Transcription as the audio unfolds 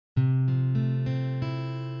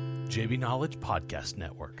JB Knowledge Podcast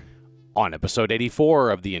Network. On episode 84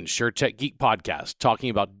 of the InsurTech Geek Podcast, talking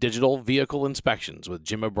about digital vehicle inspections with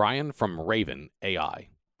Jim O'Brien from Raven AI.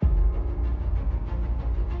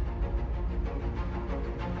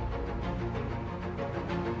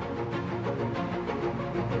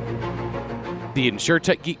 The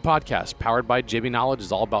InsurTech Geek Podcast, powered by JB Knowledge,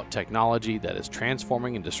 is all about technology that is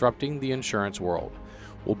transforming and disrupting the insurance world.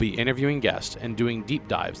 We'll be interviewing guests and doing deep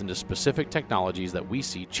dives into specific technologies that we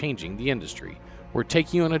see changing the industry. We're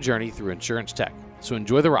taking you on a journey through insurance tech, so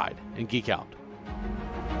enjoy the ride and geek out.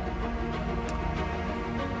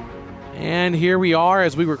 And here we are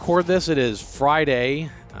as we record this. It is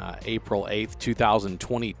Friday, April 8th,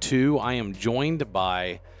 2022. I am joined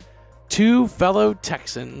by two fellow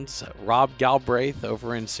Texans, Rob Galbraith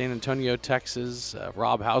over in San Antonio, Texas.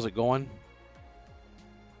 Rob, how's it going?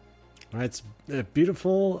 It's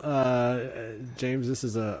beautiful, James. This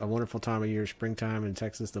is a wonderful time of year, springtime in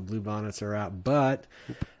Texas. The bluebonnets are out, but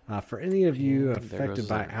for any of you affected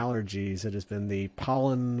by allergies, it has been the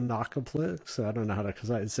pollen-ocalypse. I don't know how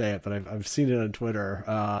to say it, but I've seen it on Twitter.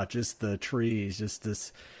 Just the trees, just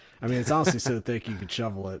this. I mean, it's honestly so thick you could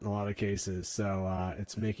shovel it in a lot of cases. So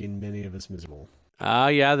it's making many of us miserable.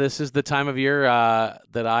 Yeah, this is the time of year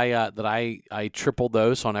that I triple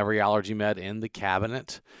dose on every allergy med in the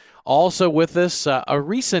cabinet. Also with us, a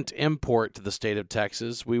recent import to the state of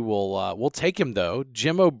Texas. We'll take him though.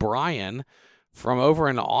 Jim O'Brien from over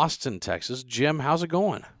in Austin, Texas. Jim, how's it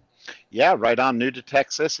going? Yeah, right on. New to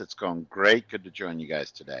Texas. It's going great. Good to join you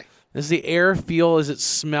guys today. Does the air feel? Does it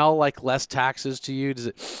smell like less taxes to you? Does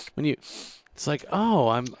it when you? It's like, oh,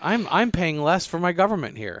 I'm paying less for my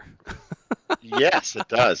government here. Yes, it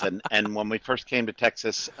does. And when we first came to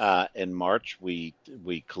Texas in March, we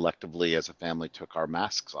collectively as a family took our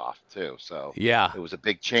masks off too. So yeah, it was a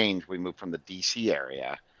big change. We moved from the DC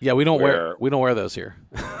area. Yeah, we don't wear those here.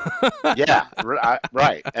 Yeah,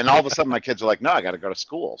 right. And all of a sudden, my kids are like, "No, I got to go to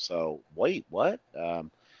school." So wait, what?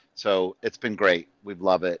 So it's been great. We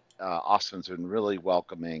love it. Austin's been really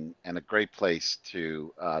welcoming and a great place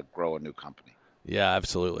to grow a new company. Yeah,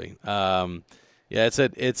 absolutely. Yeah, it's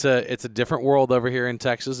a different world over here in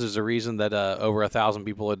Texas. There's a reason that over 1,000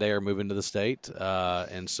 people a day are moving to the state,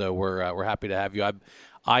 and so we're happy to have you.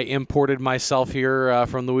 I imported myself here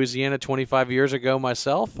from Louisiana 25 years ago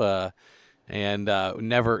myself, and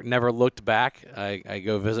never looked back. I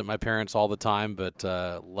go visit my parents all the time, but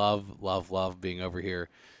love being over here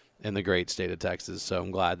in the great state of Texas. So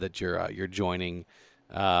I'm glad that you're joining.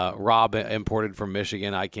 Rob imported from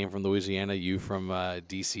Michigan. I came from Louisiana. You from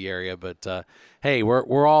DC area. But hey,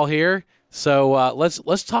 we're all here. So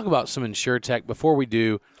let's talk about some InsurTech. Before we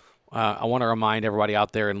do, I want to remind everybody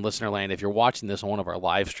out there in listener land, if you're watching this on one of our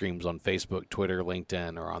live streams on Facebook, Twitter,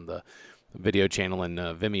 LinkedIn, or on the video channel in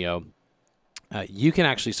Vimeo, you can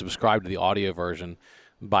actually subscribe to the audio version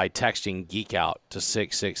by texting Geek Out to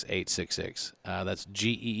 66866. That's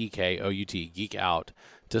GEEKOUT, Geek Out,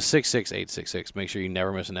 to 66866. Make sure you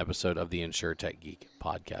never miss an episode of the InsurTech Geek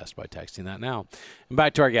Podcast by texting that now. And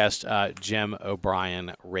back to our guest, Jim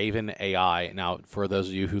O'Brien, Raven AI. Now, for those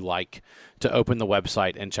of you who like to open the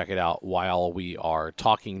website and check it out while we are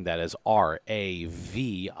talking, that is RAVIN.ai,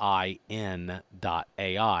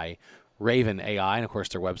 Raven AI. And, of course,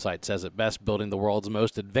 their website says it best, building the world's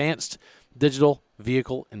most advanced digital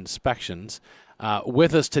vehicle inspections.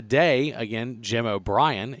 With us today, again, Jim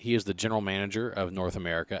O'Brien. He is the general manager of North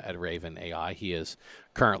America at Raven AI. He is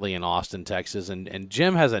currently in Austin, Texas. And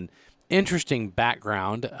Jim has an interesting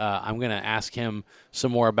background. I'm going to ask him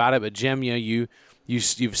some more about it. But, Jim, you've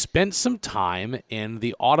spent some time in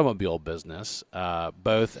the automobile business,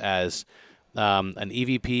 both as an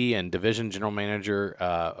EVP and division general manager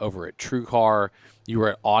over at TrueCar. You were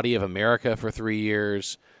at Audi of America for 3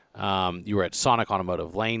 years. You were at Sonic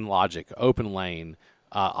Automotive, Lane Logic, Open Lane,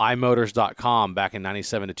 iMotors.com back in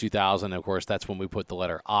 97 to 2000. Of course, that's when we put the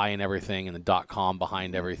letter I in everything and the .com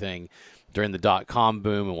behind everything during the .com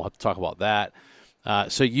boom, and we'll have to talk about that.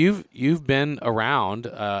 So you've been around.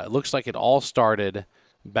 It looks like it all started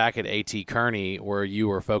back at A.T. Kearney, where you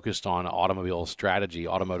were focused on automotive strategy,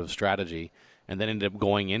 and then ended up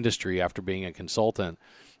going industry after being a consultant.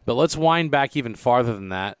 But let's wind back even farther than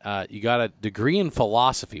that. You got a degree in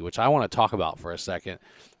philosophy, which I want to talk about for a second,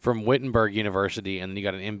 from Wittenberg University, and then you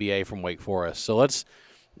got an MBA from Wake Forest. So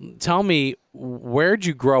tell me, where'd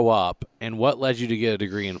you grow up, and what led you to get a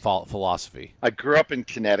degree in philosophy? I grew up in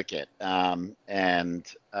Connecticut, and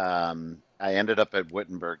I ended up at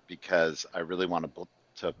Wittenberg because I really wanted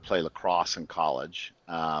to play lacrosse in college.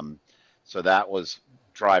 So that was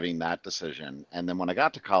driving that decision. And then when I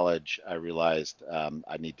got to college, I realized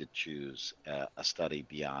I need to choose a study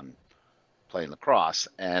beyond playing lacrosse.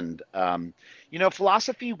 And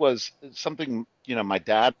philosophy was something, my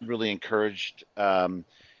dad really encouraged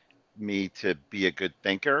me to be a good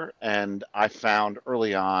thinker. And I found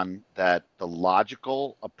early on that the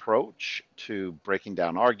logical approach to breaking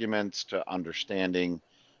down arguments, to understanding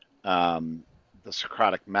the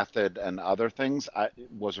Socratic method and other things,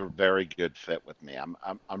 was a very good fit with me.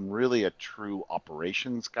 I'm really a true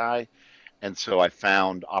operations guy, and so I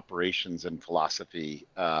found operations and philosophy,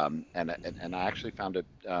 and I actually found it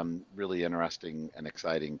really interesting and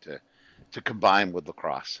exciting to combine with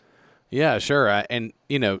lacrosse. Yeah, sure. And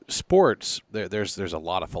sports. There's a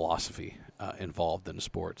lot of philosophy involved in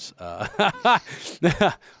sports. A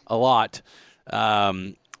lot.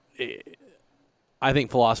 I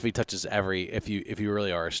think philosophy touches every. If you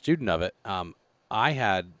really are a student of it. I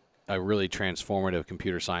had a really transformative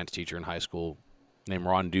computer science teacher in high school named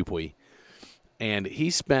Ron Dupuy, and he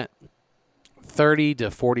spent 30 to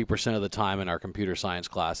 40% of the time in our computer science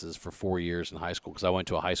classes for 4 years in high school, because I went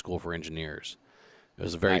to a high school for engineers. It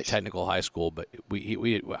was a very technical high school, but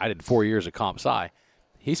I did 4 years of comp sci.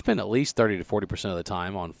 He spent at least 30 to 40% of the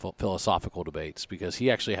time on philosophical debates, because he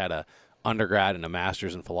actually had a undergrad and a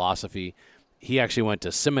master's in philosophy. He actually went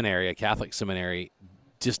to seminary, a Catholic seminary,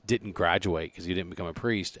 just didn't graduate because he didn't become a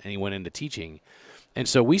priest, and he went into teaching. And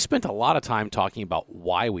so we spent a lot of time talking about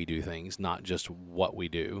why we do things, not just what we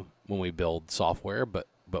do when we build software, but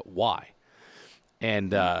why.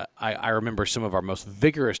 And I remember some of our most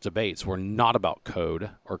vigorous debates were not about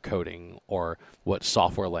code or coding or what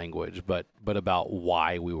software language, but about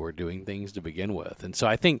why we were doing things to begin with. And so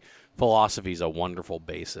I think philosophy is a wonderful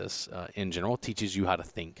basis in general. It teaches you how to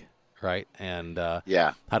think, right? And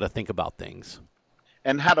how to think about things.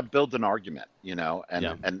 And how to build an argument,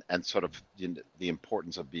 and sort of the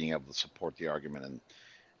importance of being able to support the argument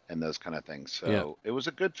and those kind of things. So it was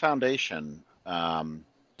a good foundation.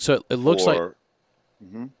 So it looks like.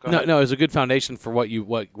 No, it was a good foundation for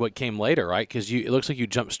what came later, right? Because it looks like you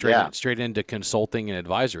jumped straight into consulting and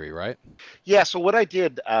advisory, right? Yeah. So what I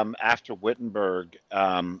did after Wittenberg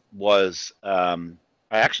was I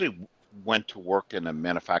actually went to work in a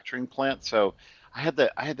manufacturing plant. So I had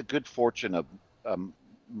the good fortune of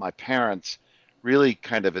my parents really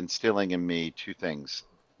kind of instilling in me two things,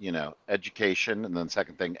 education, and then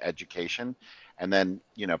second thing, education. And then,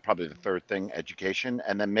 probably the third thing, education.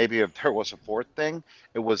 And then maybe if there was a fourth thing,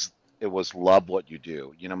 it was love what you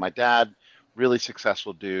do. My dad, really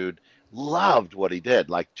successful dude, loved what he did,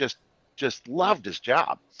 like just loved his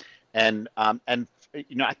job. And I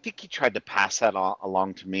think he tried to pass that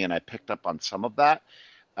along to me, and I picked up on some of that.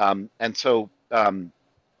 And so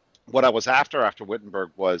what I was after Wittenberg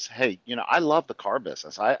was, hey, I love the car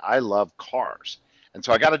business. I love cars. And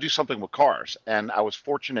so I got to do something with cars. And I was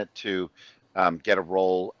fortunate to get a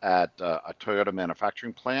role at a Toyota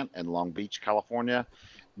manufacturing plant in Long Beach, California.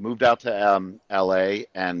 Moved out to LA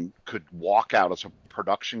and could walk out as a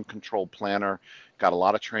production control planner. Got a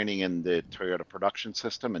lot of training in the Toyota production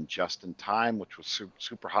system and just in time, which was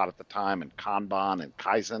super hot at the time, and Kanban and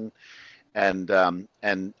Kaizen,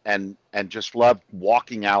 and just loved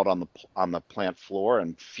walking out on the plant floor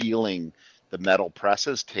and feeling the metal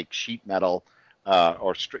presses take sheet metal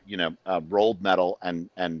rolled metal and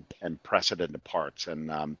press it into parts.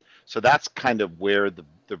 And so that's kind of where the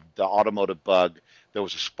automotive bug, there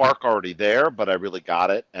was a spark already there, but I really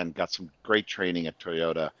got it and got some great training at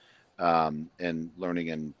Toyota and learning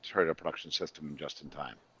in Toyota production system just in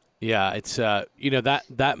time. Yeah, it's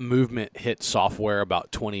that movement hit software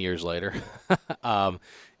about 20 years later,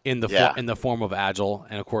 in the form of Agile,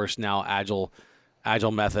 and of course now Agile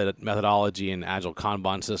methodology and Agile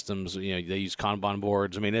Kanban systems. They use Kanban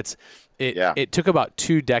boards. I mean, it took about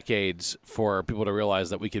 2 decades for people to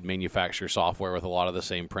realize that we could manufacture software with a lot of the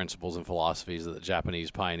same principles and philosophies that the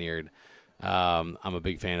Japanese pioneered. I'm a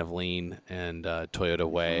big fan of Lean and Toyota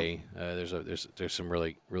Way. There's some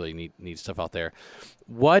really really neat stuff out there.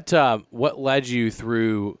 What led you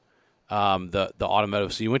through the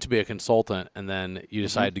automotive? So you went to be a consultant, and then you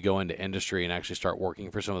decided to go into industry and actually start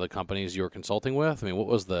working for some of the companies you were consulting with. I mean, what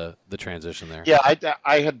was the transition there? Yeah,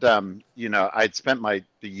 I had I'd spent the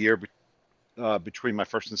year between my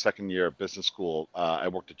first and second year of business school. I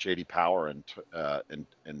worked at JD Power in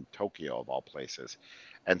Tokyo, of all places.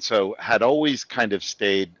 And so had always kind of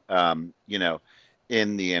stayed, in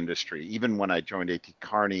the industry. Even when I joined A.T.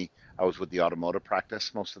 Kearney, I was with the automotive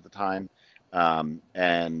practice most of the time,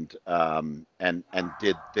 and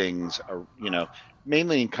did things,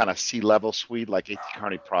 mainly in kind of C-level suite. Like A.T.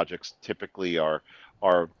 Kearney projects typically are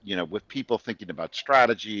with people thinking about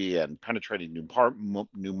strategy and penetrating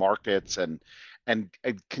new markets, and and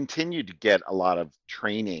continue to get a lot of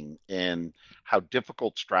training in how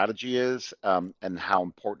difficult strategy is, and how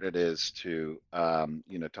important it is to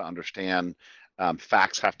to understand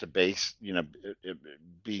facts have to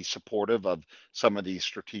be supportive of some of these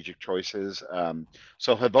strategic choices.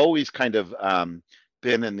 So have always kind of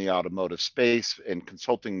been in the automotive space in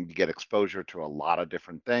consulting to get exposure to a lot of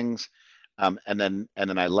different things. And then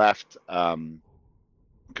I left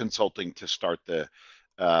consulting to start to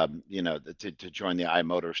join the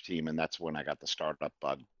iMotors team, and that's when I got the startup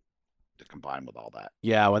bug to combine with all that.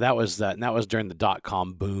 Yeah, well, that was during the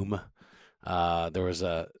 .com boom.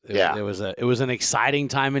 It was an exciting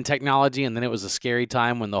time in technology, and then it was a scary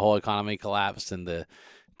time when the whole economy collapsed and the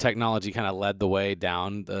technology kind of led the way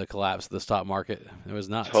down the collapse of the stock market. It was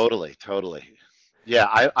nuts. Totally.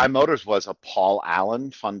 Yeah, iMotors was a Paul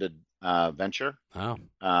Allen funded venture. Oh,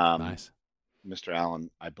 nice. Mr. Allen,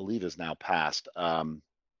 I believe, is now passed.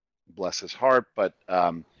 Bless his heart, but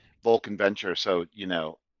Vulcan Venture. So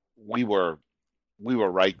we were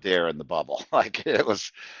right there in the bubble. Like it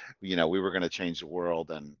was, we were going to change the world,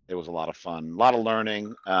 and it was a lot of fun, a lot of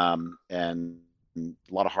learning, and a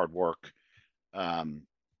lot of hard work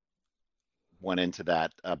went into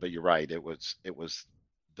that. But you're right, it was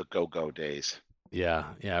the go days. Yeah,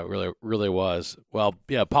 it really was. Well,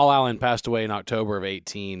 yeah, Paul Allen passed away in October of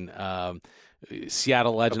 2018.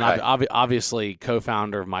 Seattle legend, Okay. Obviously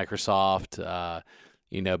co-founder of Microsoft.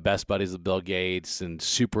 Best buddies with Bill Gates, and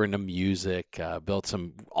super into music. Built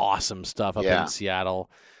some awesome stuff up in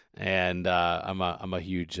Seattle, and I'm a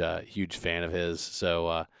huge fan of his.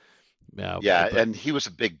 So and he was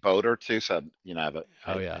a big boater too. So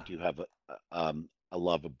I do have a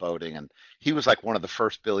love of boating, and he was like one of the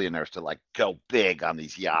first billionaires to like go big on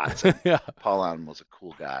these yachts. Yeah. Paul Allen was a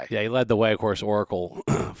cool guy. Yeah, he led the way. Of course, Oracle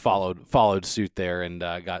followed suit there, and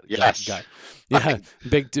got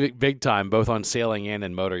big time, both on sailing and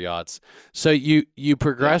in motor yachts. So you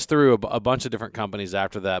progressed through a bunch of different companies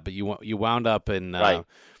after that, but you wound up in 3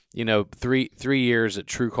 years at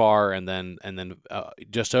TrueCar, and then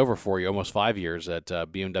just over 4 years, almost 5 years at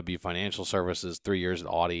BMW Financial Services, 3 years at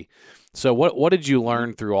Audi. So what did you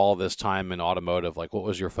learn through all of this time in automotive? Like, what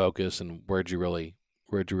was your focus, and where'd you really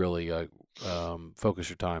focus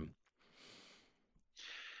your time?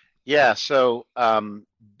 Yeah, so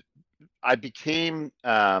I became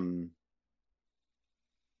I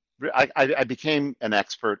became an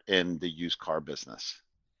expert in the used car business,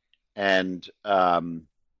 and I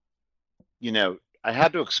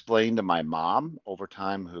had to explain to my mom over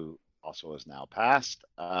time, who also has now passed,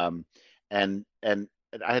 and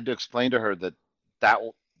I had to explain to her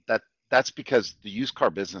that's because the used car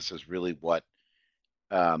business is really what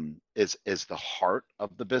is the heart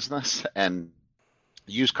of the business, and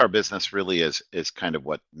the used car business really is kind of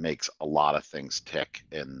what makes a lot of things tick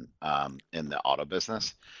in the auto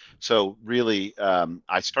business. So really,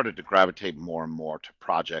 I started to gravitate more and more to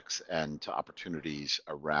projects and to opportunities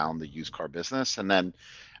around the used car business, and then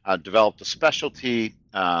developed a specialty,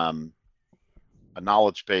 a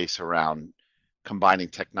knowledge base around combining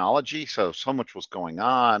technology. So much was going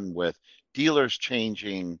on with dealers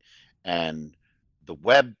changing and the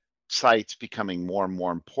websites becoming more and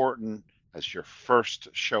more important as your first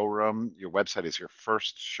showroom. Your website is your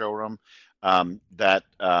first showroom. The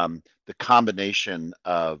combination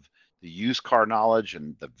of the used car knowledge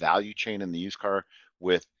and the value chain in the used car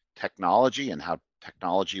with technology, and how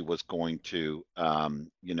technology was going to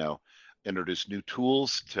introduce new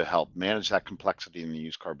tools to help manage that complexity in the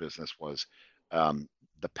used car business was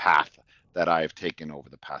the path that I've taken over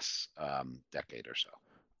the past decade or so.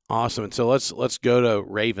 Awesome. And so let's go to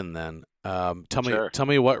Raven then. Tell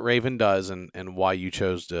me what Raven does and why you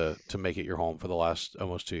chose to make it your home for the last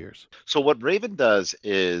almost 2 years. So what Raven does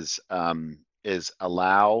is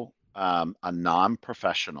allow a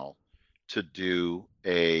non-professional to do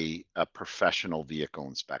a professional vehicle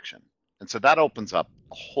inspection. And so that opens up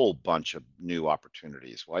a whole bunch of new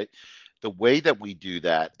opportunities, right? The way that we do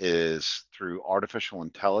that is through artificial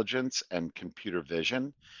intelligence and computer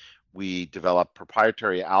vision. We develop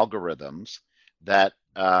proprietary algorithms that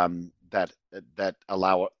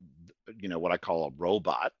allow what I call a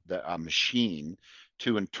robot, a machine,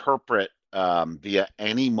 to interpret via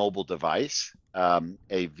any mobile device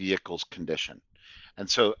a vehicle's condition. And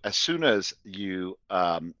so as soon as you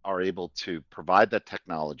are able to provide that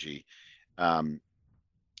technology,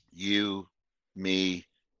 you, me,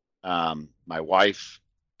 my wife,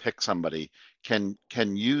 pick somebody, can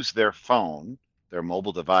use their phone, their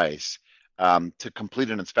mobile device, to complete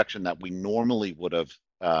an inspection that we normally would have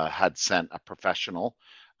had sent a professional,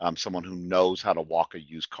 someone who knows how to walk a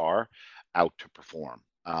used car, out to perform.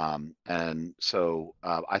 And so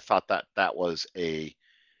I thought that that was a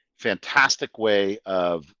fantastic way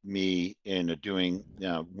of me in doing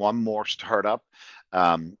one more startup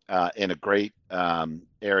in a great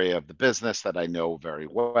area of the business that I know very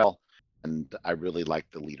well. And I really like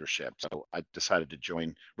the leadership. So I decided to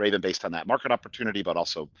join Raven based on that market opportunity, but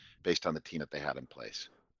also based on the team that they had in place.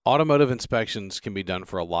 Automotive inspections can be done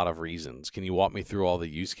for a lot of reasons. Can you walk me through all the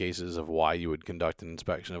use cases of why you would conduct an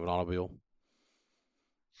inspection of an automobile?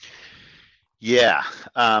 Yeah,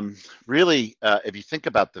 really, if you think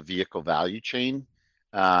about the vehicle value chain,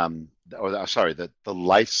 sorry, the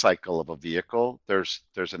life cycle of a vehicle, there's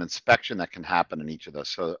an inspection that can happen in each of those.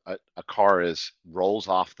 So a car rolls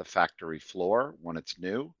off the factory floor when it's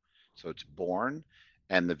new, so it's born,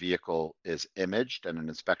 and the vehicle is imaged, and an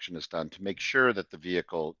inspection is done to make sure that the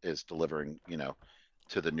vehicle is delivering,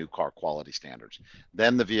 to the new car quality standards.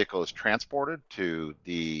 Then the vehicle is transported to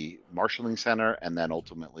the marshaling center and then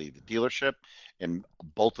ultimately the dealership. In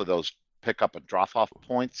both of those pickup and drop off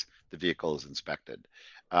points, the vehicle is inspected.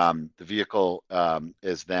 The vehicle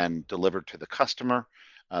is then delivered to the customer.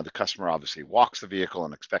 The customer obviously walks the vehicle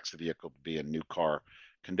and expects the vehicle to be in new car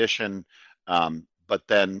condition. But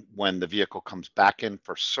then when the vehicle comes back in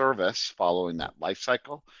for service following that life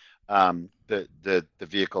cycle, the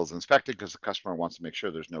vehicle is inspected because the customer wants to make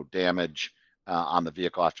sure there's no damage on the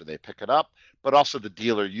vehicle after they pick it up. But also the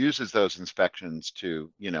dealer uses those inspections to,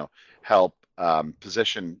 help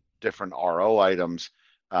position different RO items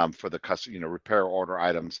for the customer, repair order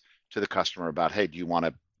items to the customer about, hey, do you want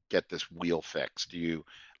to get this wheel fixed? Do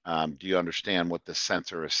you understand what the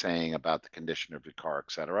sensor is saying about the condition of your car,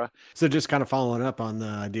 et cetera? So just kind of following up on the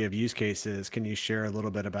idea of use cases, can you share a little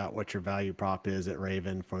bit about what your value prop is at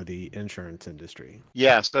Raven for the insurance industry?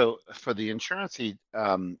 Yeah, so for the insurance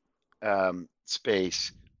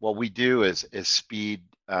space, what we do is speed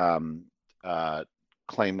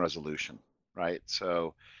claim resolution, right?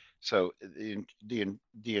 So the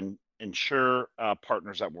insurer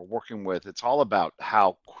partners that we're working with, it's all about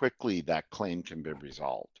how quickly that claim can be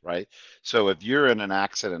resolved, right? So if you're in an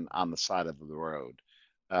accident on the side of the road,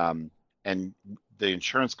 and the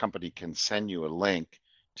insurance company can send you a link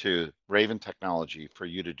to Raven technology for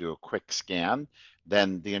you to do a quick scan,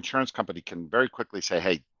 then the insurance company can very quickly say,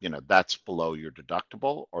 hey, that's below your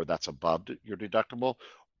deductible or that's above your deductible,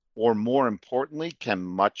 or more importantly, can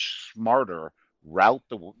much smarter route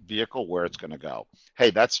the vehicle where it's going to go. Hey,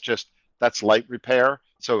 that's light repair,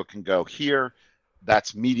 so it can go here.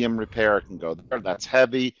 That's medium repair, it can go there. That's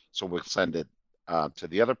heavy, so we'll send it to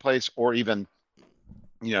the other place, or even,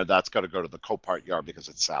 that's got to go to the Copart yard because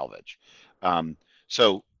it's salvage.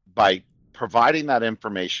 So by providing that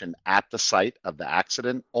information at the site of the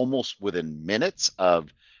accident, almost within minutes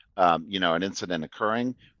of an incident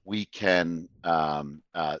occurring, we can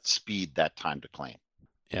speed that time to claim.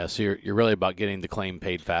 Yeah, so you're really about getting the claim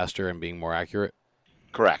paid faster and being more accurate.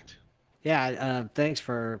 Correct. Yeah, thanks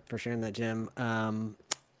for sharing that, Jim.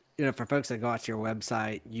 For folks that go out to your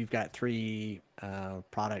website, you've got three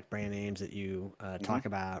product brand names that you talk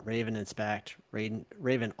about: Raven Inspect,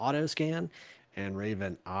 Raven Auto Scan, and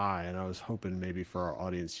Raven Eye. And I was hoping maybe for our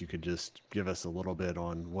audience, you could just give us a little bit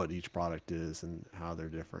on what each product is and how they're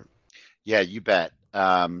different. Yeah, you bet.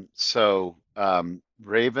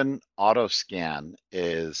 Raven Auto Scan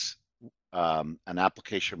is an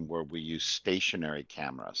application where we use stationary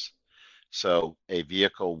cameras. So a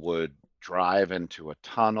vehicle would drive into a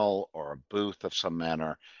tunnel or a booth of some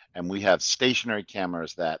manner, and we have stationary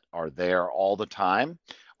cameras that are there all the time,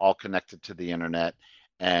 all connected to the internet,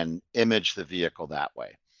 and image the vehicle that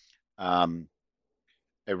way.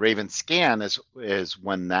 A Raven Scan is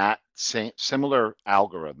when that similar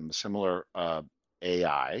algorithm, similar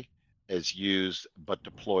AI is used but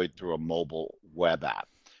deployed through a mobile web app.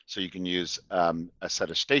 So you can use a set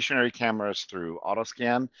of stationary cameras through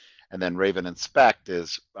AutoScan, and then Raven Inspect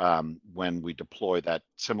is when we deploy that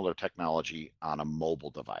similar technology on a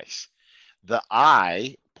mobile device. The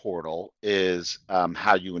Eye portal is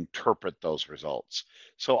how you interpret those results.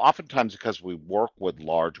 So oftentimes, because we work with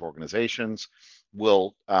large organizations,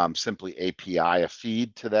 we'll simply API a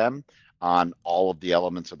feed to them on all of the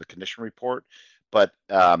elements of the condition report. But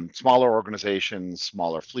smaller organizations,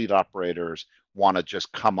 smaller fleet operators want to just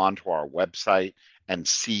come onto our website and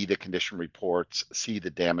see the condition reports, see the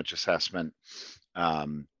damage assessment,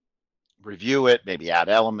 review it, maybe add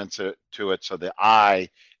elements to it. So the Eye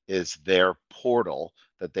is their portal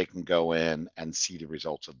that they can go in and see the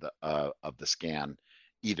results of the scan,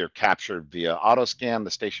 either captured via AutoScan,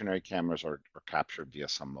 the stationary cameras, or captured via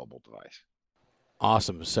some mobile device.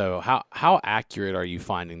 Awesome. So how accurate are you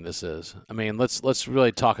finding this is? I mean, let's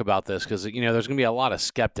really talk about this because there's going to be a lot of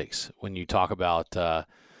skeptics when you talk about a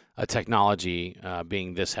technology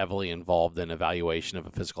being this heavily involved in evaluation of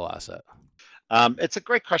a physical asset. It's a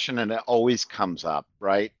great question, and it always comes up,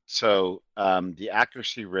 right? So the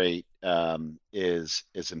accuracy rate is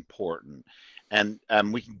important, and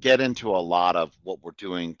we can get into a lot of what we're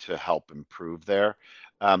doing to help improve there.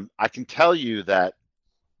 I can tell you that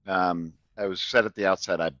I was said at the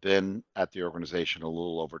outset, I've been at the organization a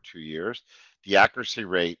little over 2 years. The accuracy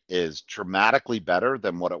rate is dramatically better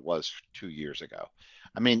than what it was 2 years ago.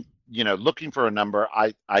 I mean, looking for a number,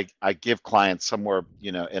 I give clients somewhere,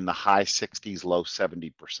 in the high 60s, low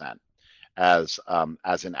 70% as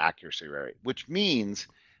an accuracy rate, which means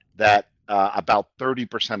that about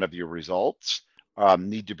 30% of your results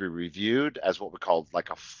need to be reviewed as what we call like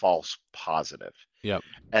a false positive. Yep.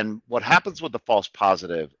 And what happens with the false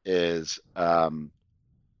positive is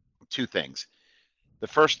two things. The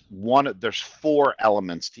first one, there's 4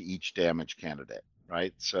 elements to each damage candidate,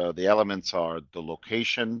 right? So the elements are the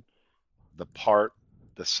location, the part,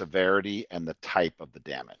 the severity, and the type of the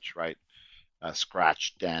damage, right?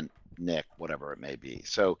 Scratch, dent, nick, whatever it may be.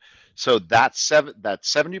 So that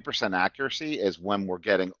 70% accuracy is when we're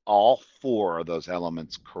getting all 4 of those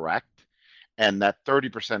elements correct. And that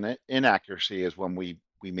 30% inaccuracy is when we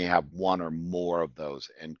may have 1 or more of those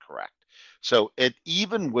incorrect. So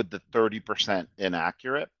even with the 30%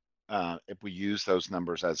 inaccurate, if we use those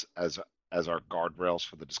numbers as our guardrails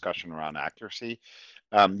for the discussion around accuracy,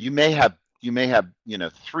 you may have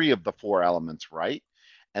 3 of the 4 elements right,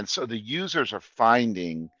 and so the users are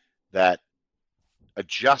finding that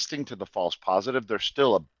adjusting to the false positive, there's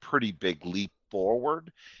still a pretty big leap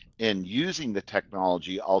forward in using the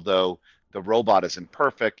technology, although the robot is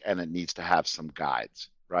imperfect and it needs to have some guides,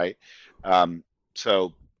 right?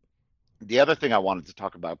 So the other thing I wanted to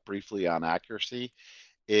talk about briefly on accuracy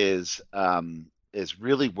is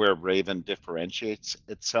really where Raven differentiates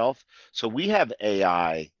itself. So we have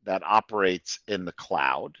AI that operates in the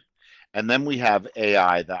cloud, and then we have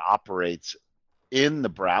AI that operates in the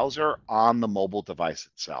browser on the mobile device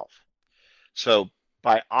itself. So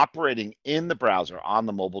by operating in the browser on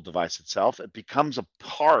the mobile device itself, it becomes a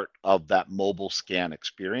part of that mobile scan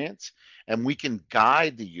experience, and we can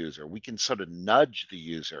guide the user. We can sort of nudge the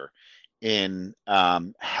user in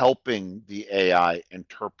helping the AI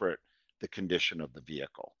interpret the condition of the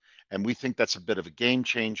vehicle. And we think that's a bit of a game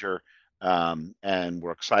changer, and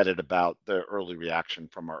we're excited about the early reaction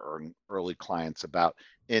from our early clients about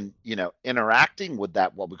interacting with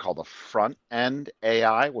that, what we call the front end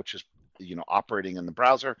AI, which is operating in the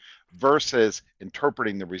browser, versus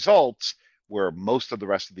interpreting the results, where most of the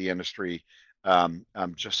rest of the industry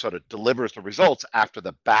just sort of delivers the results after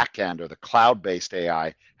the back end or the cloud-based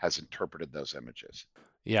AI has interpreted those images.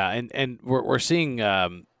 Yeah, and we're seeing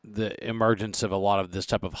the emergence of a lot of this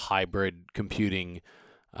type of hybrid computing,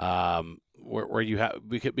 where you have,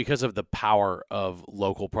 because of the power of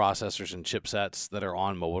local processors and chipsets that are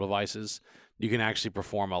on mobile devices, you can actually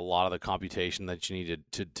perform a lot of the computation that you need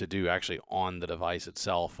to do actually on the device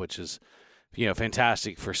itself, which is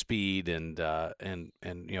fantastic for speed and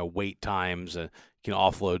wait times. You can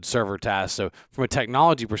offload server tasks. So from a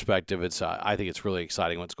technology perspective, I think it's really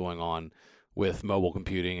exciting what's going on with mobile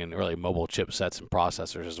computing and really mobile chipsets and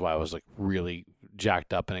processors. Is why I was like really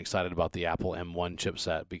jacked up and excited about the Apple M1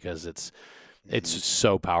 chipset, because it's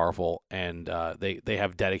so powerful, and they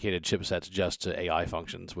have dedicated chipsets just to AI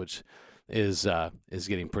functions, which is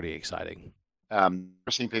getting pretty exciting.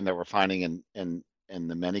 Interesting thing that we're finding in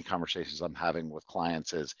the many conversations I'm having with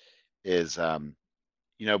clients is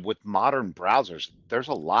with modern browsers, there's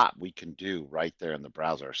a lot we can do right there in the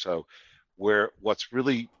browser. So what's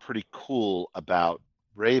really pretty cool about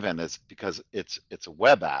Raven is because it's a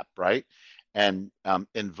web app, right? And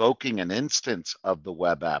invoking an instance of the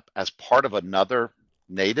web app as part of another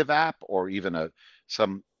native app, or even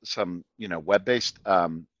some web-based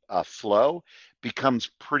flow,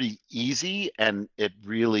 becomes pretty easy, and it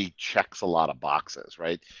really checks a lot of boxes,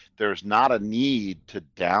 right? There's not a need to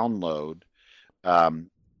download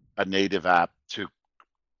a native app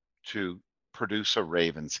to produce a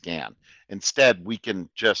Raven scan. Instead, we can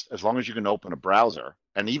just, as long as you can open a browser,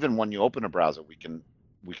 and even when you open a browser, we can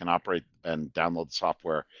operate and download the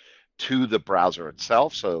software to the browser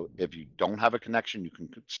itself. So if you don't have a connection, you can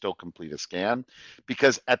still complete a scan,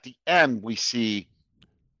 because at the end we see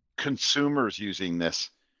consumers using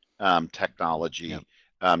this technology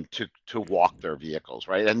to walk their vehicles,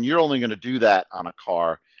 right? And you're only going to do that on a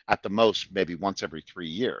car at the most maybe once every 3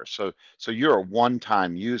 years. So you're a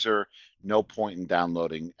one-time user. No point in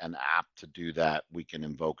downloading an app to do that. We can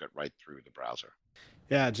invoke it right through the browser.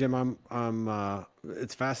 Yeah, Jim,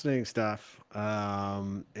 it's fascinating stuff,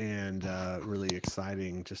 and really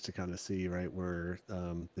exciting just to kind of see right where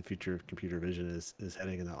the future of computer vision is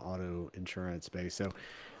heading in the auto insurance space. So,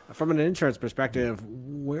 from an insurance perspective,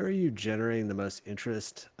 where are you generating the most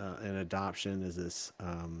interest and adoption? Is this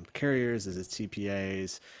carriers? Is it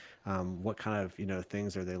CPAs? What kind of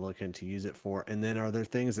things are they looking to use it for? And then are there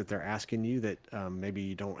things that they're asking you that maybe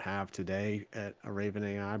you don't have today at a Raven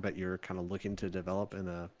AI, but you're kind of looking to develop in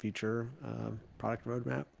a future product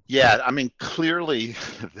roadmap? Yeah, I mean, clearly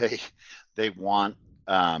they want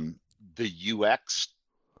the UX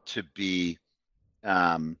to be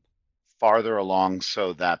um, farther along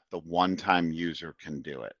so that the one-time user can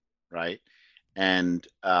do it, right? And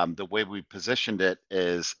the way we positioned it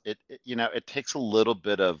is it takes a little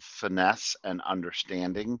bit of finesse and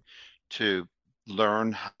understanding to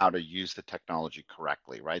learn how to use the technology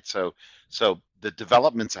correctly, right? So the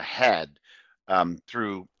developments ahead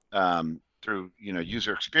through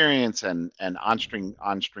user experience and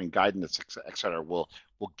on-screen guidance, et cetera, will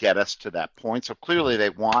get us to that point. So clearly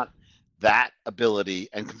they want that ability,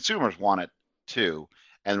 and consumers want it too,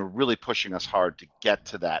 and we're really pushing us hard to get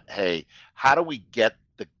to that. Hey, how do we get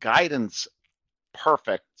the guidance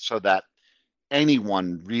perfect so that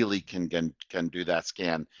anyone really can do that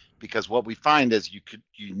scan? Because what we find is you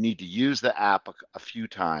need to use the app a few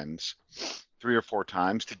times, 3 or 4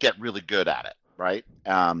 times, to get really good at it, right?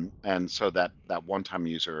 And so that one-time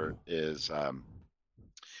user is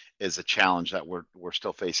a challenge that we're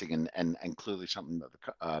still facing, and clearly something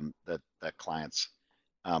that clients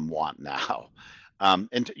want now.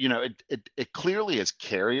 And it clearly is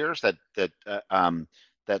carriers that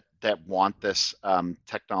want this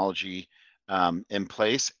technology in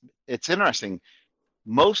place. It's interesting.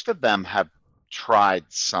 Most of them have tried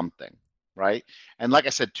something, right? And like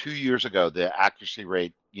I said, 2 years ago, the accuracy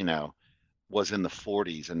rate, was in the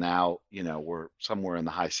 40s, and now, we're somewhere in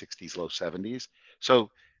the high 60s, low 70s.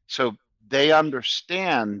 So they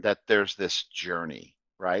understand that there's this journey,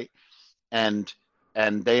 right? And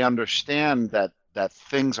they understand that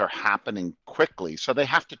things are happening quickly, so they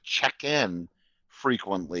have to check in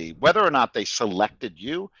frequently. Whether or not they selected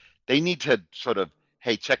you, they need to sort of,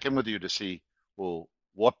 hey, check in with you to see, well,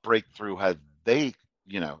 what breakthrough have they,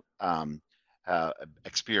 you know, um,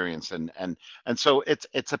 experienced, and so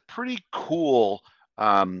it's a pretty cool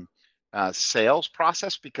sales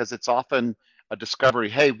process, because it's often a discovery.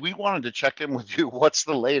 Hey, we wanted to check in with you. What's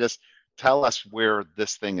the latest? Tell us where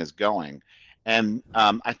this thing is going. And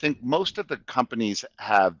I think most of the companies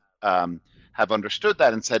have understood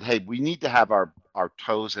that and said, hey, we need to have our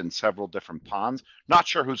toes in several different ponds. Not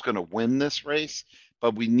sure who's going to win this race,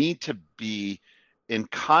 but we need to be in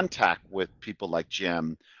contact with people like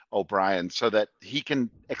Jim O'Brien so that he can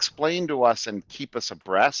explain to us and keep us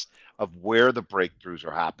abreast of where the breakthroughs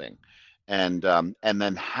are happening, and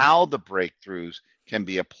then how the breakthroughs can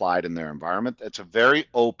be applied in their environment. It's a very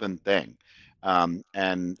open thing.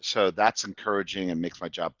 And so that's encouraging and makes my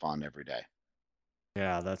job fun every day.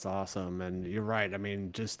 Yeah, that's awesome. And you're right. I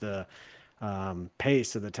mean, just the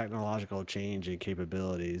pace of the technological change and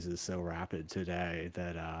capabilities is so rapid today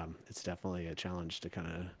that it's definitely a challenge to kind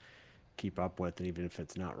of keep up with. And even if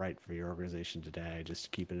it's not right for your organization today,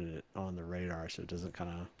 just keeping it on the radar so it doesn't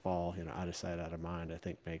kind of fall, out of sight, out of mind, I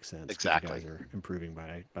think makes sense, because you Exactly. guys are improving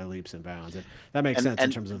by leaps and bounds. And that makes And sense in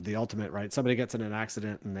and terms of the ultimate, right? Somebody gets in an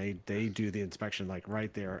accident and they do the inspection like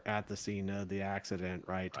right there at the scene of the accident,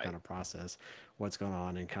 right? To right. kind of process what's going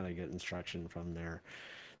on and kind of get instruction from their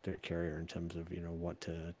carrier in terms of, what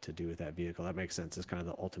to do with that vehicle. That makes sense. It's kind of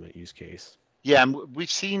the ultimate use case. Yeah, and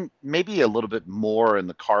we've seen maybe a little bit more in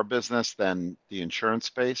the car business than the insurance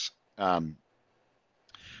space.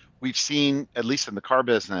 We've seen, at least in the car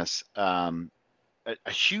business, a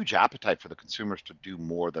huge appetite for the consumers to do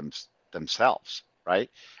more themselves,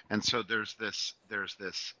 right? And so there's this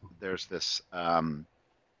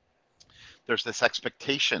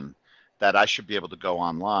expectation that I should be able to go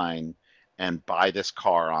online and buy this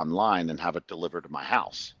car online and have it delivered to my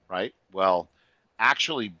house, right? Well,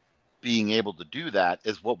 actually being able to do that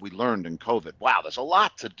is what we learned in COVID. Wow, there's a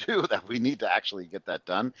lot to do that we need to actually get that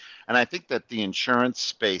done. And I think that the insurance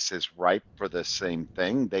space is ripe for the same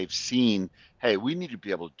thing. They've seen, hey, we need to be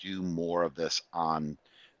able to do more of this on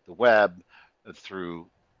the web, through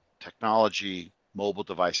technology, mobile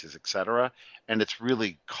devices, et cetera. And it's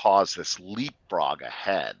really caused this leapfrog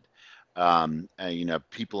ahead. And,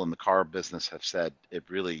 people in the car business have said it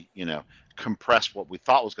really, compressed what we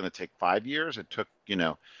thought was going to take 5 years. It took,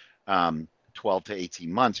 12 to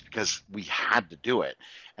 18 months because we had to do it.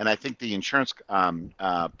 And I think the insurance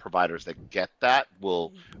providers that get that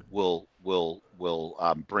will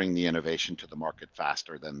bring the innovation to the market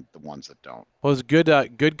faster than the ones that don't. Well, it's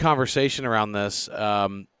good conversation around this.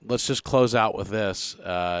 Let's just close out with this,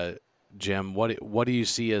 Jim. What do you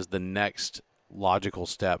see as the next logical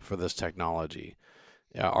step for this technology?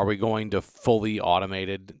 Are we going to fully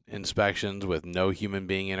automated inspections with no human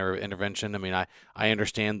being intervention? I mean, I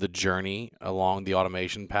understand the journey along the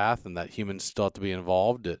automation path and that humans still have to be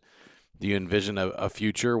involved. Do you envision a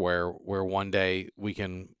future where one day we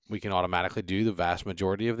can automatically do the vast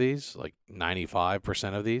majority of these, like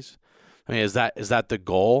 95% of these? I mean, is that the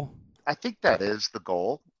goal? I think that is the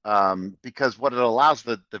goal, because what it allows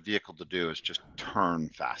the vehicle to do is just turn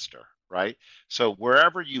faster. Right? So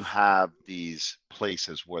wherever you have these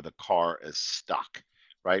places where the car is stuck,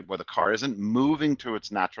 right? Where the car isn't moving to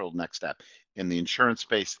its natural next step. In the insurance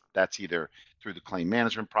space, that's either through the claim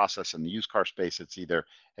management process. In the used car space, it's either,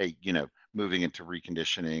 hey, moving into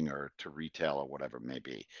reconditioning or to retail or whatever it may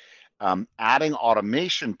be. Adding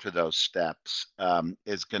automation to those steps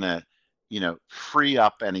is going to, free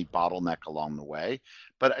up any bottleneck along the way.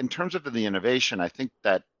 But in terms of the innovation, I think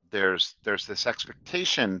that there's this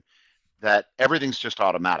expectation that everything's just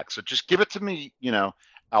automatic. So just give it to me,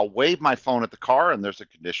 I'll wave my phone at the car and there's a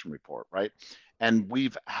condition report, right? And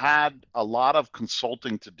we've had a lot of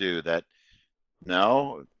consulting to do that.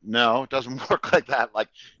 No, it doesn't work like that. Like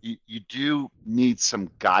you do need some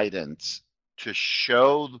guidance to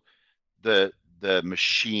show the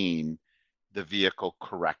machine the vehicle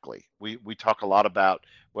correctly. We talk a lot about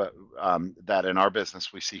that in our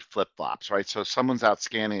business. We see flip-flops, right? So someone's out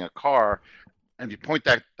scanning a car, and if you point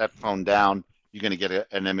that phone down, you're going to get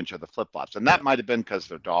an image of the flip-flops. And that might have been because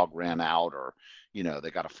their dog ran out, or, they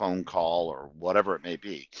got a phone call or whatever it may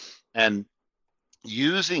be. And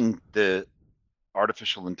using the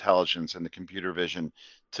artificial intelligence and the computer vision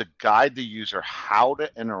to guide the user how to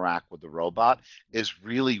interact with the robot is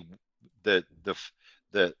really the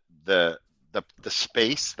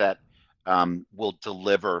space that will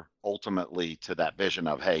deliver ultimately to that vision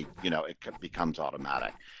of, hey, it becomes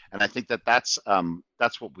automatic. And I think that's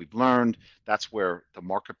what we've learned. That's where the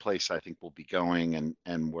marketplace, I think, will be going,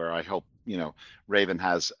 and where I hope Raven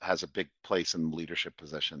has a big place in the leadership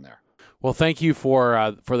position there. Well, thank you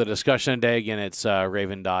for the discussion today. Again, it's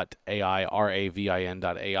raven.ai,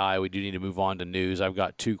 ravin.ai. We do need to move on to news. I've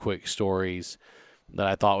got two quick stories that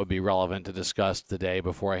I thought would be relevant to discuss today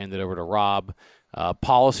before I hand it over to Rob.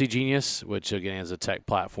 Policy Genius, which again is a tech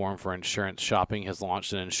platform for insurance shopping, has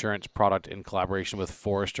launched an insurance product in collaboration with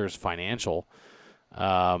Foresters Financial.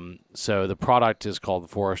 So the product is called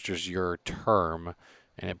Foresters Your Term,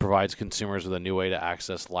 and it provides consumers with a new way to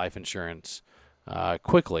access life insurance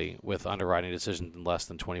quickly with underwriting decisions in less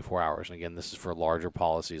than 24 hours. And again, this is for larger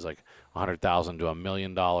policies like $100,000 to $1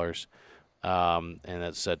 million. And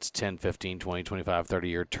it sets 10, 15, 20, 25,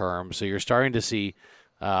 30-year terms. So you're starting to see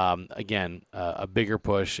a bigger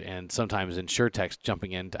push, and sometimes insurtechs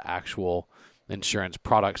jumping into actual insurance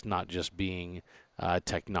products, not just being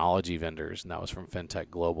technology vendors. And that was from FinTech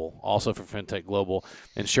Global. Also from FinTech Global,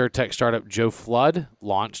 insurtech startup Joe Flood,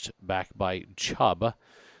 launched backed by Chubb.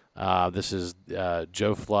 This is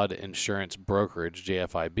Joe Flood Insurance Brokerage,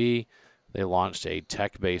 JFIB. They launched a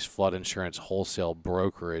tech-based flood insurance wholesale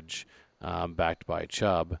brokerage backed by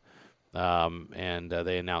Chubb. And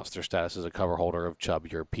they announced their status as a cover holder of Chubb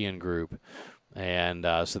European Group. And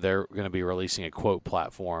so they're going to be releasing a quote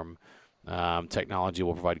platform. Technology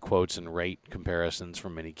will provide quotes and rate comparisons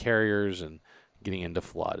from many carriers and getting into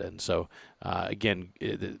flood. And so, again,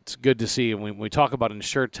 it's good to see. And when we talk about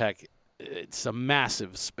insurtech, it's a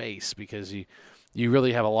massive space because you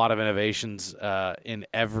really have a lot of innovations in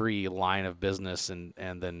every line of business and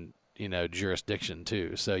then, jurisdiction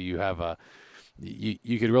too. So you have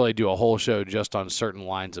you could really do a whole show just on certain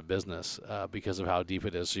lines of business because of how deep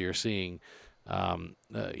it is. So you're seeing,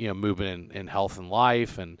 movement in health and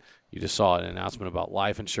life, and you just saw an announcement about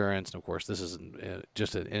life insurance. And of course, this is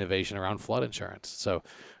just an innovation around flood insurance. So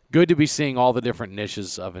good to be seeing all the different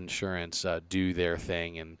niches of insurance do their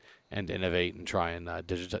thing and innovate and try and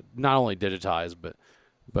not only digitize,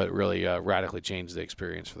 but really radically change the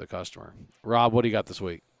experience for the customer. Rob, what do you got this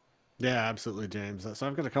week? Yeah, absolutely, James. So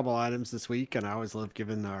I've got a couple items this week, and I always love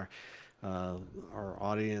giving our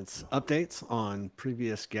audience updates on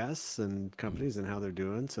previous guests and companies and how they're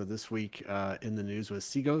doing. So this week in the news was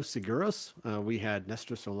Sigo Seguros. We had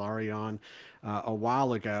Nestor Solari on a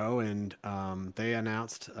while ago, and they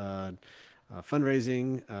announced a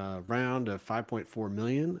fundraising round of $5.4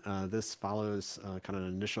 million. This follows kind of an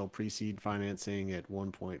initial pre-seed financing at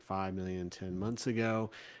 $1.5 million 10 months ago.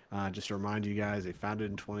 Just to remind you guys, they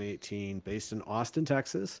founded in 2018, based in Austin,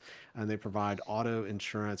 Texas, and they provide auto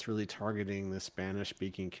insurance really targeting the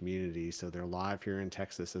Spanish-speaking community. So they're live here in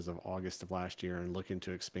Texas as of August of last year and looking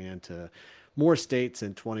to expand to more states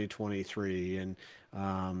in 2023. And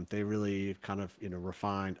they really kind of,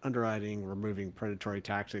 refined underwriting, removing predatory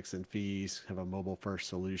tactics and fees, have a mobile first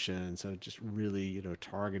solution. So just really,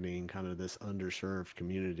 targeting kind of this underserved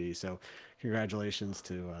community. So congratulations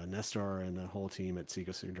to Nestor and the whole team at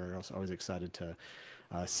Seco Seguros. Always excited to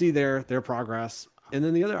see their progress. And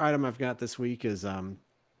then the other item I've got this week is, kind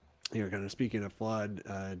of speaking of flood,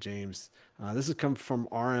 James, this has come from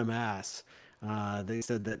RMS. They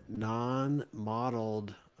said that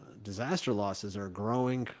non-modeled disaster losses are a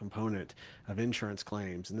growing component of insurance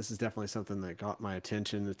claims. And this is definitely something that got my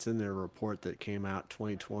attention. It's in their report that came out,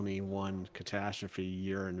 2021 Catastrophe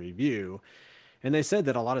Year in Review. And they said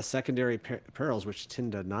that a lot of secondary perils, which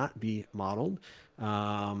tend to not be modeled,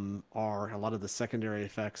 are a lot of the secondary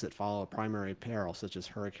effects that follow a primary peril, such as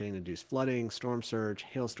hurricane-induced flooding, storm surge,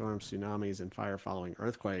 hailstorms, tsunamis, and fire following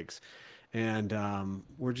earthquakes. And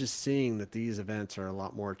we're just seeing that these events are a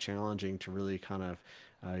lot more challenging to really kind of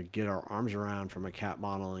get our arms around from a cat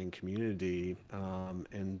modeling community.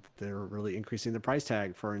 And they're really increasing the price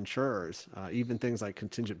tag for insurers. Even things like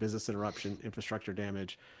contingent business interruption, infrastructure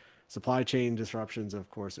damage, supply chain disruptions, of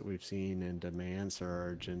course, that we've seen, and demand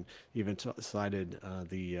surge, and even cited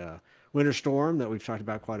the winter storm that we've talked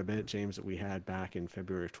about quite a bit, James, that we had back in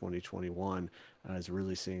February of 2021, is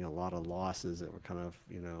really seeing a lot of losses that were kind of,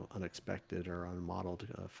 unexpected or unmodeled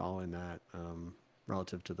following that,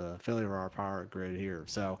 relative to the failure of our power grid here.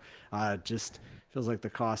 So just feels like the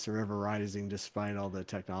costs are ever rising despite all the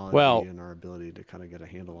technology, and our ability to kind of get a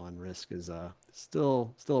handle on risk is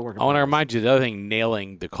still a work in progress. I want to remind you, the other thing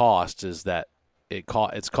nailing the cost is that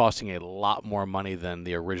it's costing a lot more money than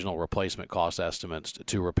the original replacement cost estimates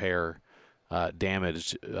to repair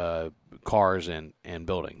damaged cars and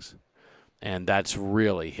buildings. And that's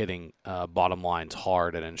really hitting bottom lines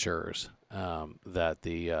hard at insurers, that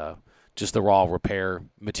the just the raw repair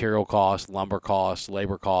material costs, lumber costs,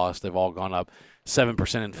 labor costs, they've all gone up.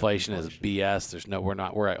 7% inflation is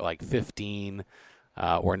BS. We're at like 15.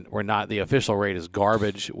 We're not, the official rate is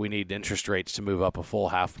garbage. We need interest rates to move up a full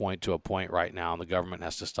half point to a point right now, and the government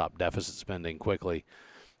has to stop deficit spending quickly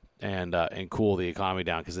and cool the economy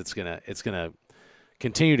down, because it's gonna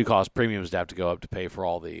continue to cause premiums to have to go up to pay for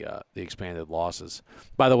all the expanded losses.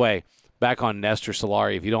 By the way, back on Nestor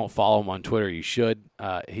Solari, if you don't follow him on Twitter, you should.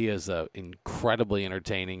 He is an incredibly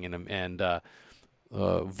entertaining and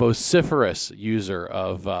vociferous user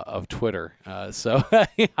of Twitter. So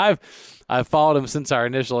I've followed him since our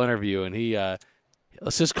initial interview, and he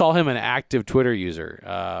let's just call him an active Twitter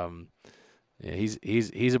user.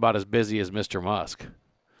 He's about as busy as Mr. Musk.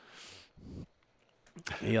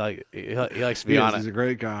 He likes to be on it. He's a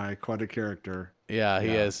great guy, quite a character. Yeah, he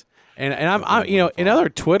is. And I'm in other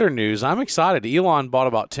Twitter news, I'm excited. Elon bought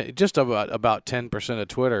about 10% of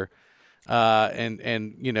Twitter,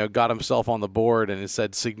 and got himself on the board, and it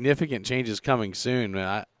said significant changes coming soon.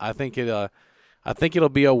 And I think it'll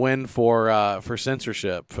be a win for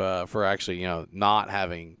censorship, for actually not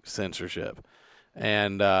having censorship.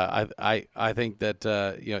 And I think that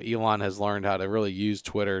Elon has learned how to really use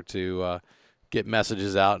Twitter to get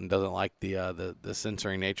messages out, and doesn't like the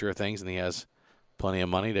censoring nature of things, and he has plenty of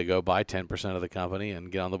money to go buy 10% of the company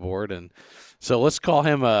and get on the board. And so let's call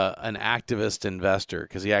him an activist investor,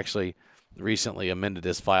 because he actually recently amended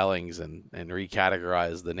his filings and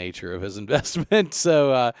recategorized the nature of his investment.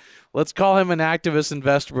 So let's call him an activist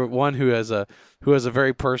investor, but one who has a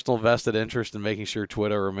very personal vested interest in making sure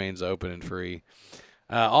Twitter remains open and free.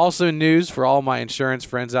 Also news for all my insurance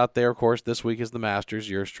friends out there, of course, this week is the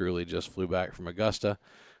Masters. Yours truly just flew back from Augusta.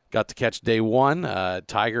 Got to catch day one.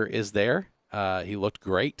 Tiger is there. He looked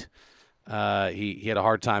great. He had a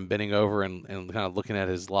hard time bending over and kind of looking at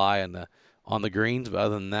his lie on the greens, but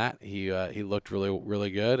other than that, he looked really,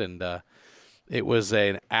 really good. And it was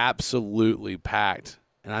an absolutely packed,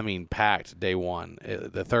 and I mean packed, day one.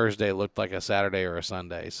 The Thursday looked like a Saturday or a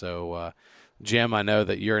Sunday. So, Jim, I know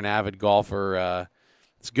that you're an avid golfer.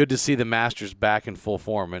 It's good to see the Masters back in full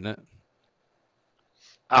form, isn't it?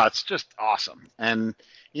 It's just awesome. And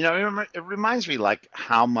it reminds me like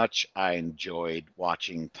how much I enjoyed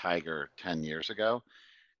watching Tiger 10 years ago.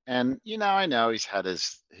 And, I know he's had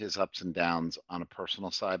his ups and downs on a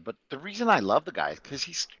personal side, but the reason I love the guy is because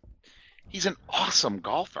he's an awesome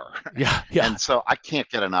golfer. Yeah. And so I can't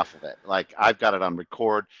get enough of it. Like, I've got it on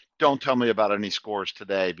record. Don't tell me about any scores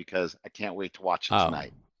today, because I can't wait to watch it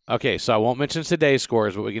tonight. Okay, so I won't mention today's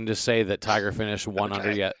scores, but we can just say that Tiger finished one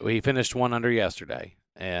under. He finished one under yesterday,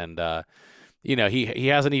 and he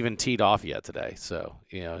hasn't even teed off yet today. So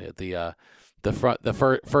the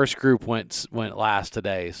first group went last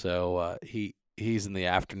today. So he's in the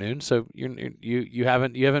afternoon. So you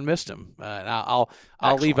haven't missed him. And I'll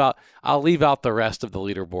leave out the rest of the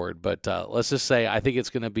leaderboard. But let's just say I think it's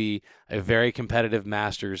going to be a very competitive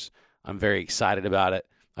Masters. I'm very excited about it.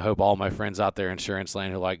 I hope all my friends out there in Insurance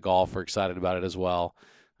Land who like golf are excited about it as well.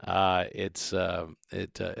 It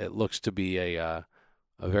looks to be a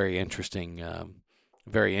very interesting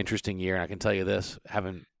year. And I can tell you this,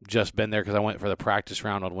 having just been there because I went for the practice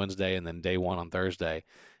round on Wednesday and then day one on Thursday,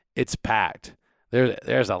 it's packed.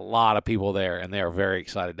 There's a lot of people there, and they are very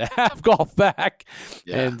excited to have golf back.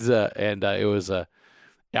 Yeah. And it was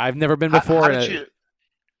I've never been before.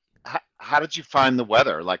 How did you find the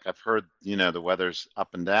weather? Like I've heard, the weather's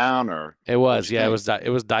up and down, or it was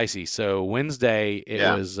it was dicey. So Wednesday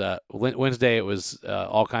it was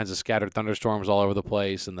all kinds of scattered thunderstorms all over the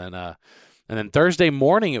place, and then Thursday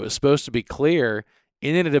morning it was supposed to be clear.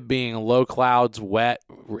 It ended up being low clouds, wet,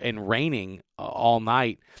 and raining all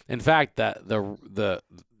night. In fact, the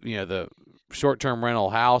short-term rental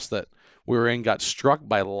house that we were in got struck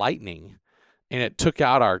by lightning, and it took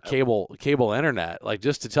out our cable internet. Like,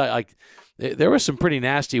 just to tell you, like, there was some pretty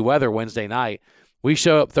nasty weather Wednesday night. We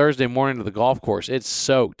show up Thursday morning to the golf course. It's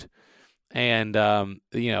soaked, and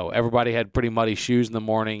everybody had pretty muddy shoes in the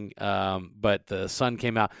morning. But the sun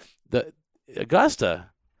came out. The Augusta.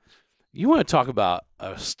 You want to talk about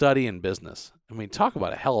a study in business? I mean, talk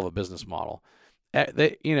about a hell of a business model.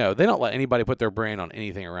 They don't let anybody put their brand on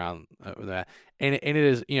anything around that, and it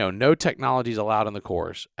is no technology is allowed on the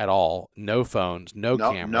course at all. No phones, no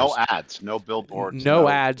cameras, no ads, no billboards, no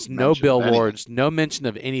ads, no billboards, no mention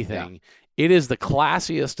of anything. Yeah. It is the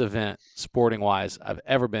classiest event sporting wise I've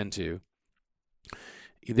ever been to.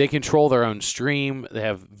 They control their own stream. They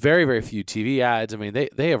have very, very few TV ads. I mean,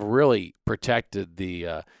 they have really protected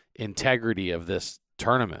the integrity of this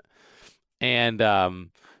tournament, and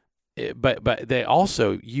but they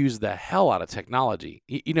also use the hell out of technology.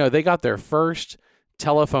 They got their first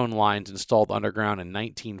telephone lines installed underground in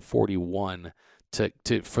 1941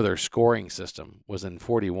 for their scoring system. Was in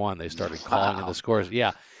 41 they started calling in the scores.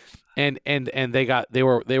 Yeah. And they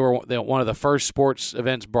were one of the first sports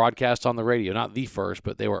events broadcast on the radio. Not the first,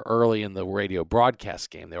 but they were early in the radio broadcast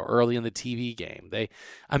game. They were early in the TV game.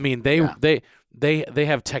 They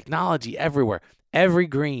have technology everywhere. Every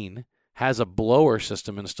green has a blower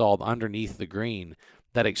system installed underneath the green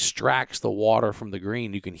that extracts the water from the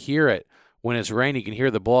green. You can hear it when it's raining. You can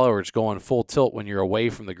hear the blowers going full tilt when you're away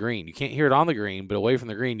from the green. You can't hear it on the green, but away from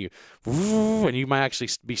the green, and you might actually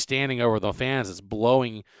be standing over the fans that's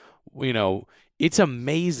blowing. It's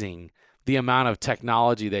amazing the amount of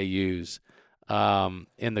technology they use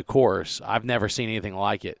in the course. I've never seen anything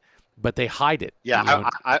like it, but they hide it. Yeah,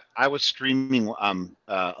 I was streaming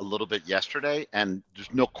a little bit yesterday, and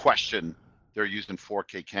there's no question they're using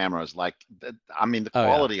 4K cameras. Like, the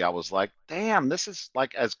quality. Yeah. I was like, damn, this is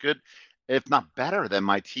like as good, if not better, than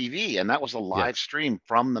my TV. And that was a live stream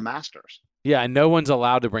from the Masters. Yeah, and no one's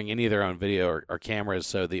allowed to bring any of their own video or cameras,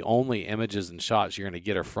 so the only images and shots you're going to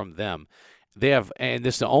get are from them. They have, and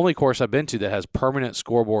this is the only course I've been to that has permanent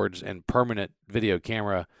scoreboards and permanent video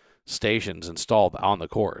camera stations installed on the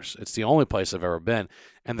course. It's the only place I've ever been,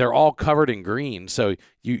 and they're all covered in green, so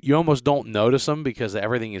you almost don't notice them because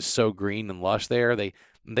everything is so green and lush there.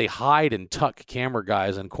 They hide and tuck camera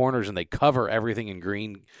guys in corners, and they cover everything in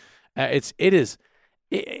green. It is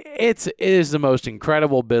the most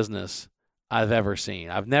incredible business I've ever seen.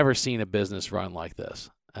 I've never seen a business run like this.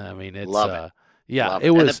 I mean, it's love it. Yeah, love it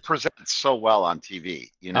was. And it presents so well on TV.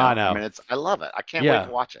 I know. I mean, I love it. I can't wait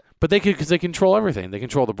to watch it. But because they control everything. They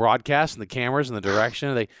control the broadcast and the cameras and the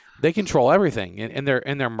direction. They control everything. In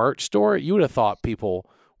their merch store, you would have thought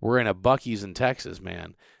people were in a Buc-ee's in Texas,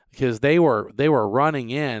 man, because they were running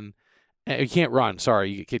in. And you can't run. Sorry,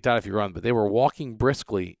 you get kicked out if you run. But they were walking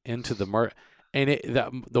briskly into the merch. And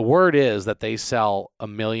the word is that they sell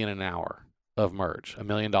 $1 million an hour of merch, $1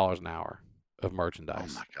 million an hour of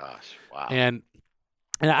merchandise. Oh my gosh! Wow. And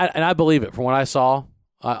I believe it. From what I saw,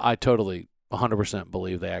 I totally 100%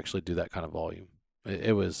 believe they actually do that kind of volume.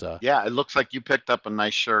 It was. Yeah, it looks like you picked up a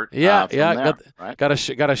nice shirt. Yeah, there, got a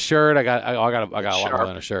shirt. I got a lot more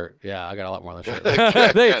than a shirt. Yeah, I got a lot more than a shirt.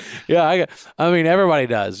 Good. I mean, everybody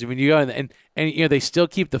does. I mean, you go and they still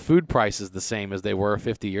keep the food prices the same as they were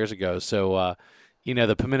 50 years ago. So.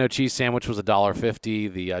 The pimento cheese sandwich was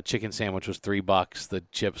 $1.50. The chicken sandwich was $3. The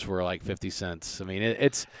chips were like 50 cents. I mean,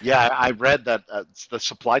 it's. Yeah, I read that the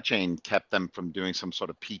supply chain kept them from doing some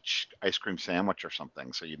sort of peach ice cream sandwich or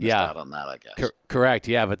something. So you missed out on that, I guess. Correct.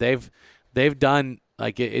 Yeah, but they've done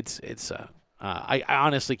like it's. I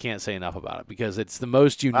honestly can't say enough about it because it's the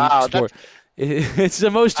most unique Wow, sport. It's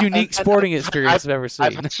the most unique sporting experience I've ever seen.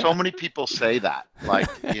 I've had so many people say that, like,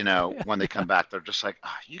 when they come back, they're just like,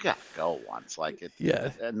 oh, you got to go once. Like it.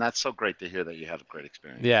 Yeah. And that's so great to hear that you had a great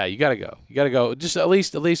experience. Yeah, you got to go. You got to go. Just at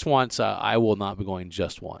least once. I will not be going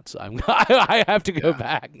just once. I have to go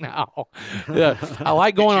back now. Yeah. I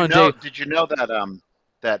like going on day. Did you know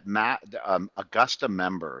that Augusta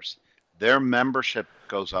members, their membership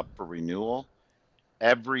goes up for renewal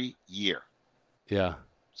every year? Yeah.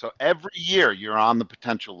 So every year you're on the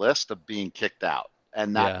potential list of being kicked out.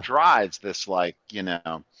 And that drives this, like,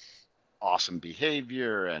 awesome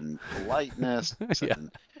behavior and politeness. Yeah. And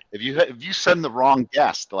if you send the wrong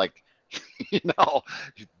guest, like,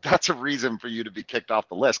 that's a reason for you to be kicked off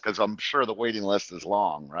the list, because I'm sure the waiting list is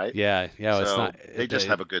long, right? Yeah. Yeah. So it's not. They just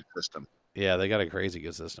have a good system. Yeah, they got a crazy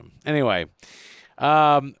good system. Anyway,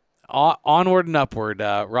 onward and upward.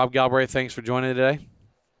 Rob Galbraith, thanks for joining today.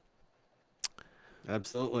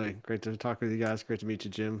 Absolutely. Great to talk with you guys. Great to meet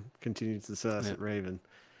you, Jim. Continued success at Raven.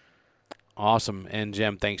 Awesome. And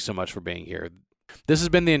Jim, thanks so much for being here. This has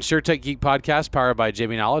been the InsurTech Geek Podcast powered by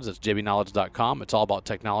JB Knowledge. That's jbknowledge.com. It's all about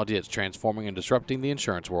technology that's transforming and disrupting the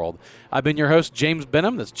insurance world. I've been your host, James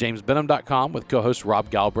Benham. That's jamesbenham.com, with co-host Rob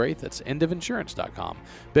Galbraith. That's endofinsurance.com.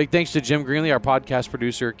 Big thanks to Jim Greenlee, our podcast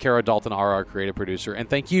producer, Kara Dalton, our creative producer, and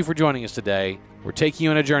thank you for joining us today. We're taking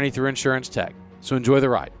you on a journey through insurance tech, so enjoy the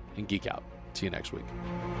ride and geek out. See you next week.